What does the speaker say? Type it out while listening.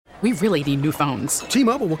We really need new phones.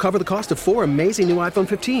 T-Mobile will cover the cost of 4 amazing new iPhone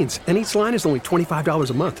 15s, and each line is only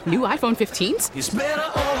 $25 a month. New iPhone 15s? It's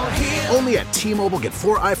better over here. Only at T-Mobile, get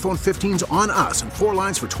 4 iPhone 15s on us and 4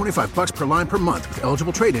 lines for $25 per line per month with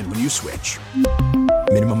eligible trade-in when you switch.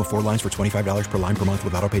 Minimum of 4 lines for $25 per line per month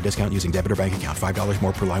with autopay discount using debit or bank account. $5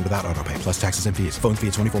 more per line without autopay, plus taxes and fees. Phone fee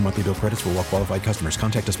at 24 monthly bill credits for well-qualified customers.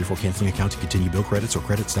 Contact us before canceling account to continue bill credits or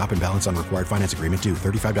credit stop and balance on required finance agreement due.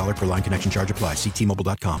 $35 per line connection charge applies. See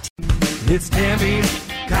T-Mobile.com. It's Tammy's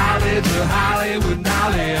College of Hollywood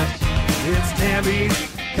Knowledge. It's Tammy's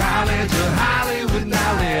College of Hollywood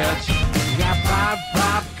Knowledge. You got 5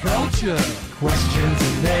 pop culture questions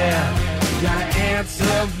in there. You gotta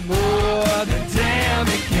answer more than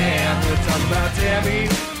Tammy can. We're talking about Tammy's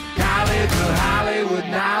College of Hollywood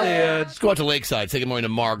Knowledge. Let's go out to Lakeside. Say good morning to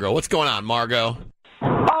Margot. What's going on, Margot?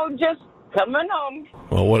 Oh, just coming home.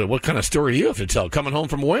 Well, what kind of story do you have to tell? Coming home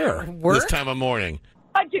from where? Work? This time of morning.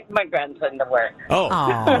 I took my grandson to work. Oh.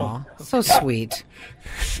 Aw, so sweet.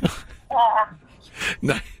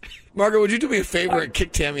 Margot, would you do me a favor and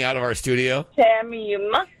kick Tammy out of our studio? Tammy,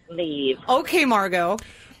 you must leave. Okay, Margot.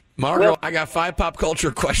 Margot, I got 5 pop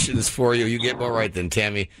culture questions for you. You get more right than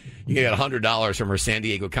Tammy. You get $100 from her San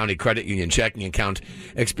Diego County Credit Union checking account.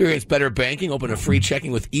 Experience better banking. Open a free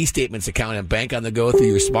checking with eStatements account and bank on the go through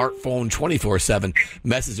your smartphone 24/7.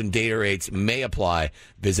 Message and data rates may apply.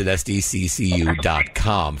 Visit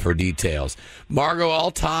sdccu.com for details. Margot,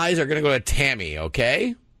 all ties are going to go to Tammy,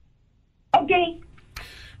 okay? Okay.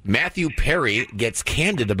 Matthew Perry gets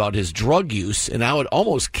candid about his drug use and how it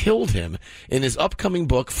almost killed him in his upcoming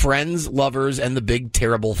book, Friends, Lovers, and the Big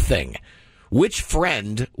Terrible Thing. Which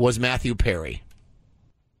friend was Matthew Perry?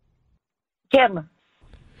 Kim.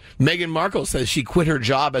 Meghan Markle says she quit her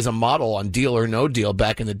job as a model on Deal or No Deal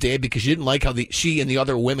back in the day because she didn't like how she and the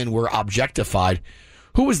other women were objectified.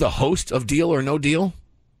 Who was the host of Deal or No Deal?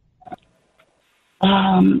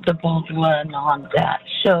 The both one on that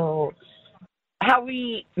show.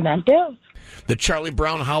 Howie Mandel. The Charlie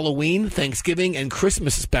Brown Halloween, Thanksgiving, and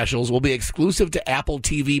Christmas specials will be exclusive to Apple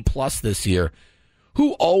TV Plus this year.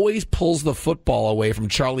 Who always pulls the football away from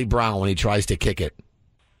Charlie Brown when he tries to kick it?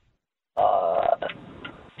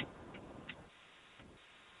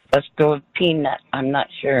 Let's go with Peanut. I'm not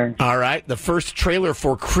sure. All right. The first trailer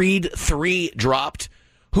for Creed 3 dropped.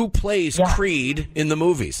 Who plays Creed in the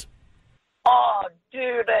movies? Oh,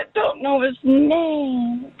 dude, I don't know his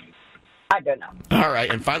name. I don't know. All right.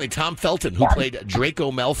 And finally, Tom Felton, who played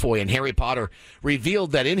Draco Malfoy in Harry Potter,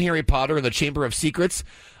 revealed that in Harry Potter and the Chamber of Secrets,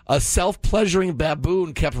 a self-pleasuring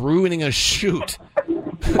baboon kept ruining a shoot.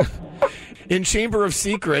 In Chamber of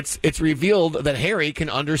Secrets, it's revealed that Harry can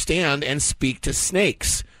understand and speak to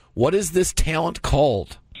snakes. What is this talent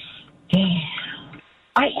called?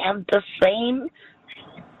 I have the same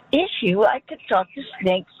issue. I could talk to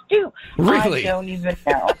snakes, too. Really? I don't even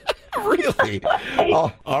know. Really?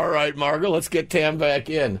 Oh, all right, Margot, let's get Tam back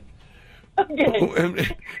in. Okay.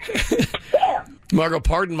 Margot,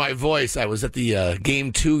 pardon my voice. I was at the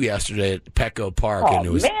Game 2 yesterday at Petco Park. Oh, and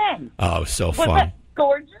it was, man. Oh, it was so Was fun. that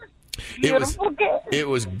gorgeous? Beautiful game. It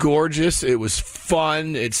was gorgeous. It was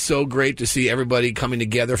fun. It's so great to see everybody coming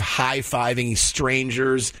together, high-fiving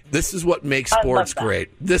strangers. This is what makes sports great.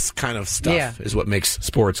 This kind of stuff is what makes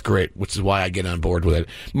sports great, which is why I get on board with it.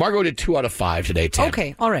 Margot did 2 out of 5 today, Tam.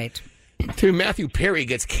 Okay, all right. Matthew Perry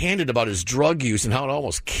gets candid about his drug use and how it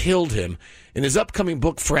almost killed him in his upcoming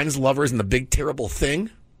book, Friends, Lovers, and the Big Terrible Thing.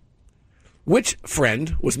 Which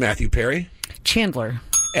friend was Matthew Perry? Chandler.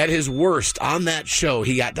 At his worst, on that show,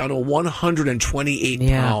 he got down to 128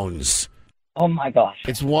 pounds. Oh, my gosh.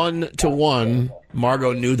 It's 1-to-1.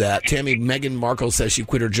 Margot knew that. Tammy, Meghan Markle says she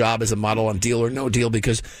quit her job as a model on Deal or No Deal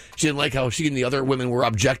because she didn't like how she and the other women were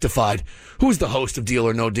objectified. Who's the host of Deal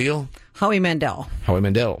or No Deal? Howie Mandel. Howie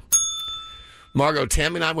Mandel. Margot,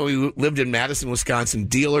 Tammy and I, when we lived in Madison, Wisconsin,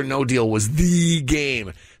 Deal or No Deal was the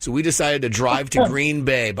game. So we decided to drive to Green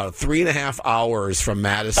Bay, about 3.5 hours from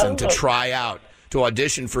Madison, to try out, to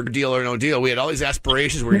audition for Deal or No Deal. We had all these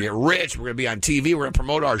aspirations. We're going to get rich. We're going to be on TV. We're going to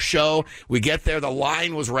promote our show. We get there. The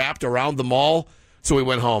line was wrapped around the mall, so we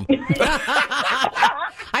went home.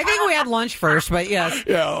 I think we had lunch first, but yes.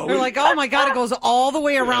 Yeah, we're like, oh, my God, it goes all the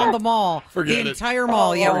way around the mall. Forget the entire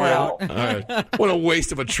mall. Yeah, we're out. All right. What a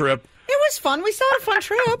waste of a trip. It was fun. We still had a fun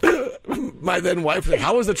trip. My then wife was like,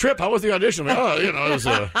 how was the trip? How was the audition? Like, oh, you know, it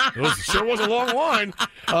sure was a long line.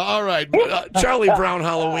 All right. Charlie Brown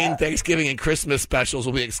Halloween, Thanksgiving, and Christmas specials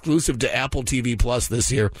will be exclusive to Apple TV Plus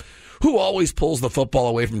this year. Who always pulls the football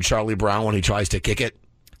away from Charlie Brown when he tries to kick it?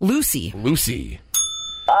 Lucy.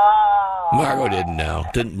 Margot didn't know.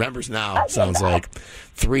 Remembers now, sounds like.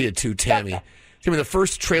 3-2, Tammy. Tell me, the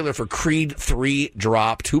first trailer for Creed 3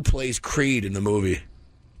 dropped. Who plays Creed in the movie?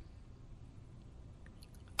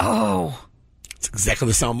 Oh. It's exactly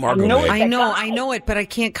the sound Margot made. I know it, but I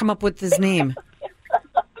can't come up with his name.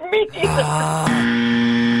 Me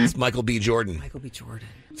neither. It's Michael B. Jordan. Michael B. Jordan.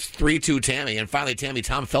 It's 3-2 Tammy. And finally, Tammy,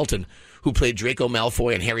 Tom Felton, who played Draco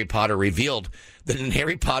Malfoy in Harry Potter, revealed that in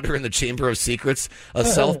Harry Potter and the Chamber of Secrets, a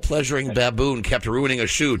self-pleasuring baboon kept ruining a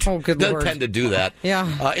shoot. Oh, good Doesn't Lord. tend to do that.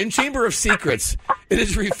 Yeah. In Chamber of Secrets, it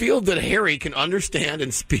is revealed that Harry can understand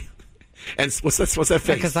and speak. And what's that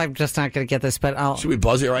face? Because I'm just not going to get this, but I'll... Should we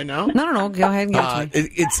buzz it right now? No. Go ahead and give it to me.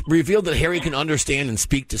 It's revealed that Harry can understand and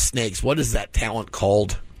speak to snakes. What is that talent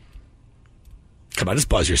called? Come on, just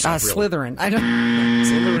buzz yourself. Really. Slytherin. I don't...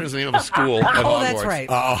 Slytherin is the name of a school at Hogwarts. That's right.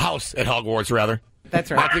 A house at Hogwarts, rather.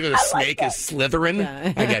 That's right. Not because the snake is Slytherin.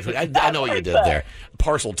 Yeah. I get it. I know what you did there.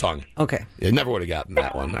 Parcel tongue. Okay. You never would have gotten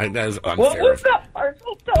that one. That is unfair. What was that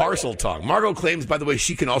parcel tongue? Parcel tongue. Margot claims, by the way,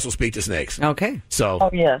 she can also speak to snakes. Okay. So. Oh,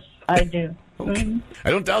 yes, I do. Okay.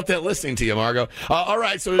 I don't doubt that listening to you, Margot. All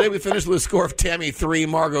right, so today we finished with a score of Tammy 3,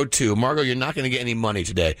 Margot 2. Margot, you're not going to get any money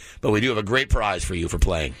today, but we do have a great prize for you for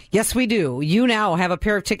playing. Yes, we do. You now have a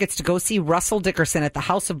pair of tickets to go see Russell Dickerson at the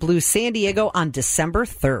House of Blues San Diego on December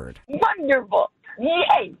 3rd. Wonderful.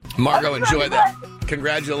 Yay. Margot, enjoy that.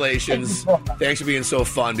 Congratulations. Thanks for being so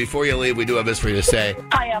fun. Before you leave, we do have this for you to say.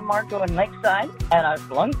 Hi, I'm Marco in Lakeside, and I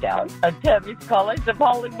flunked out at Tammy's College of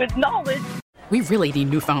Hollywood Knowledge. We really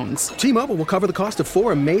need new phones. T-Mobile will cover the cost of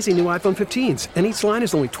 4 amazing new iPhone 15s, and each line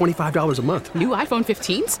is only $25 a month. New iPhone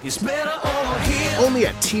 15s? It's better over here. Only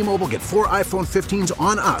at T-Mobile, get 4 iPhone 15s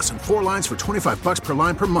on us and 4 lines for $25 per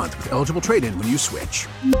line per month with eligible trade-in when you switch.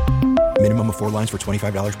 Minimum of 4 lines for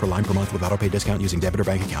 $25 per line per month with autopay discount using debit or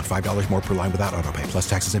bank account. $5 more per line without autopay, plus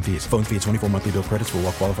taxes and fees. Phone fee at 24 monthly bill credits for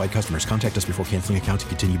well-qualified customers. Contact us before canceling account to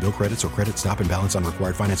continue bill credits or credit stop and balance on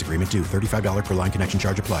required finance agreement due. $35 per line connection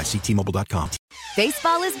charge applies. See T-Mobile.com.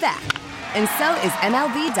 Baseball is back, and so is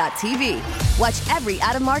MLB.tv. Watch every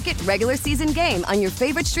out-of-market, regular season game on your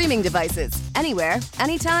favorite streaming devices. Anywhere,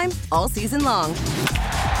 anytime, all season long.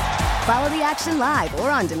 Follow the action live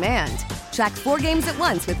or on demand. Track 4 games at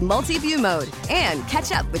once with multi-view mode and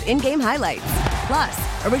catch up with in-game highlights.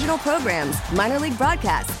 Plus, original programs, minor league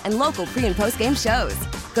broadcasts, and local pre- and post-game shows.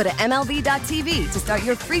 Go to MLB.tv to start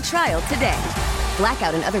your free trial today.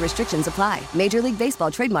 Blackout and other restrictions apply. Major League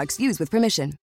Baseball trademarks used with permission.